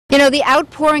You know, the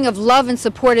outpouring of love and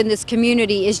support in this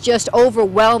community is just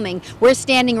overwhelming. We're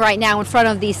standing right now in front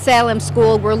of the Salem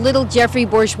school where little Jeffrey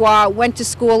Bourgeois went to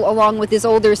school along with his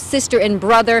older sister and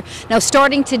brother. Now,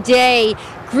 starting today,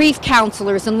 grief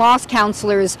counselors and loss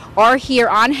counselors are here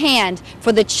on hand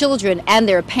for the children and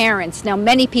their parents. Now,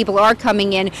 many people are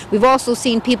coming in. We've also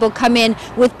seen people come in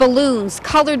with balloons,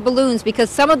 colored balloons, because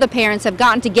some of the parents have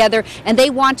gotten together and they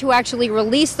want to actually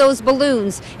release those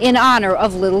balloons in honor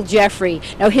of little Jeffrey.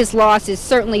 Now, his loss is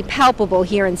certainly palpable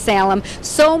here in Salem.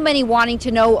 So many wanting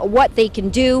to know what they can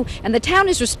do, and the town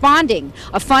is responding.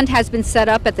 A fund has been set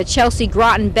up at the Chelsea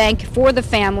Groton Bank for the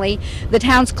family. The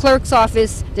town clerk's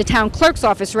office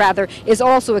is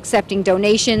also accepting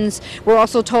donations. We're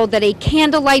also told that a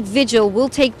candlelight vigil will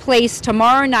take place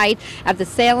tomorrow night at the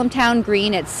Salem Town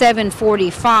Green at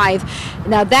 7:45.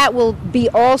 Now, that will be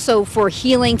also for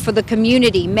healing for the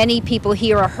community. Many people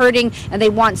here are hurting and they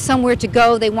want somewhere to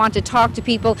go. They want to talk to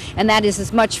people, and that is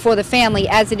as much for the family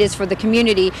as it is for the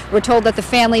community. We're told that the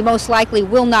family most likely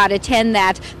will not attend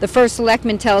that. The first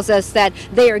selectman tells us that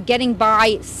they are getting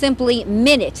by simply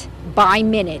minute by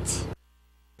minute.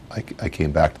 I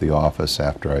came back to the office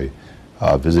after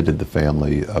I visited the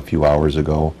family a few hours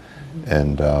ago,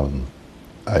 and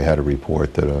I had a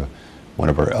report that one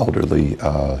of our elderly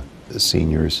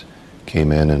seniors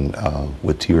came in and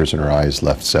with tears in her eyes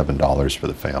left $7 for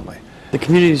the family. The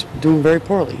community's doing very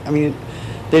poorly. I mean,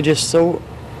 they're just so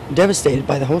devastated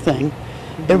by the whole thing.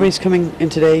 Everybody's coming in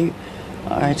today.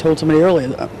 I told somebody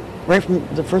earlier, right from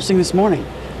the first thing this morning,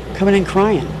 coming in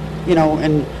crying, you know,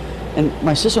 and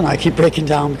my sister and I keep breaking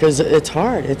down because it's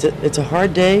hard. It's a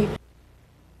hard day.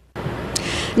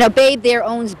 Now, Babe there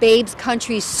owns Babe's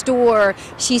Country Store.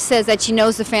 She says that she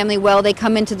knows the family well. They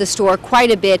come into the store quite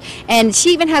a bit. And she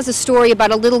even has a story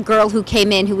about a little girl who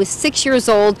came in who was 6 years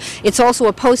old. It's also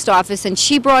a post office, and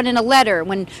she brought in a letter.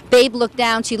 When Babe looked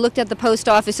down, she looked at the post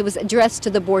office. It was addressed to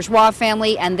the Bourgeois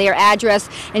family and their address.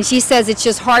 And she says it's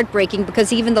just heartbreaking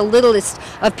because even the littlest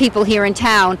of people here in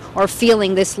town are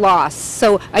feeling this loss.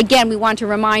 So, again, we want to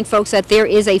remind folks that there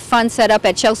is a fund set up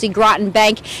at Chelsea Groton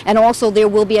Bank, and also there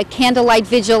will be a candlelight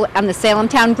vigil on the Salem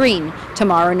Town Green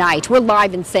tomorrow night. We're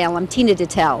live in Salem. Tina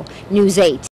Detel, News 8.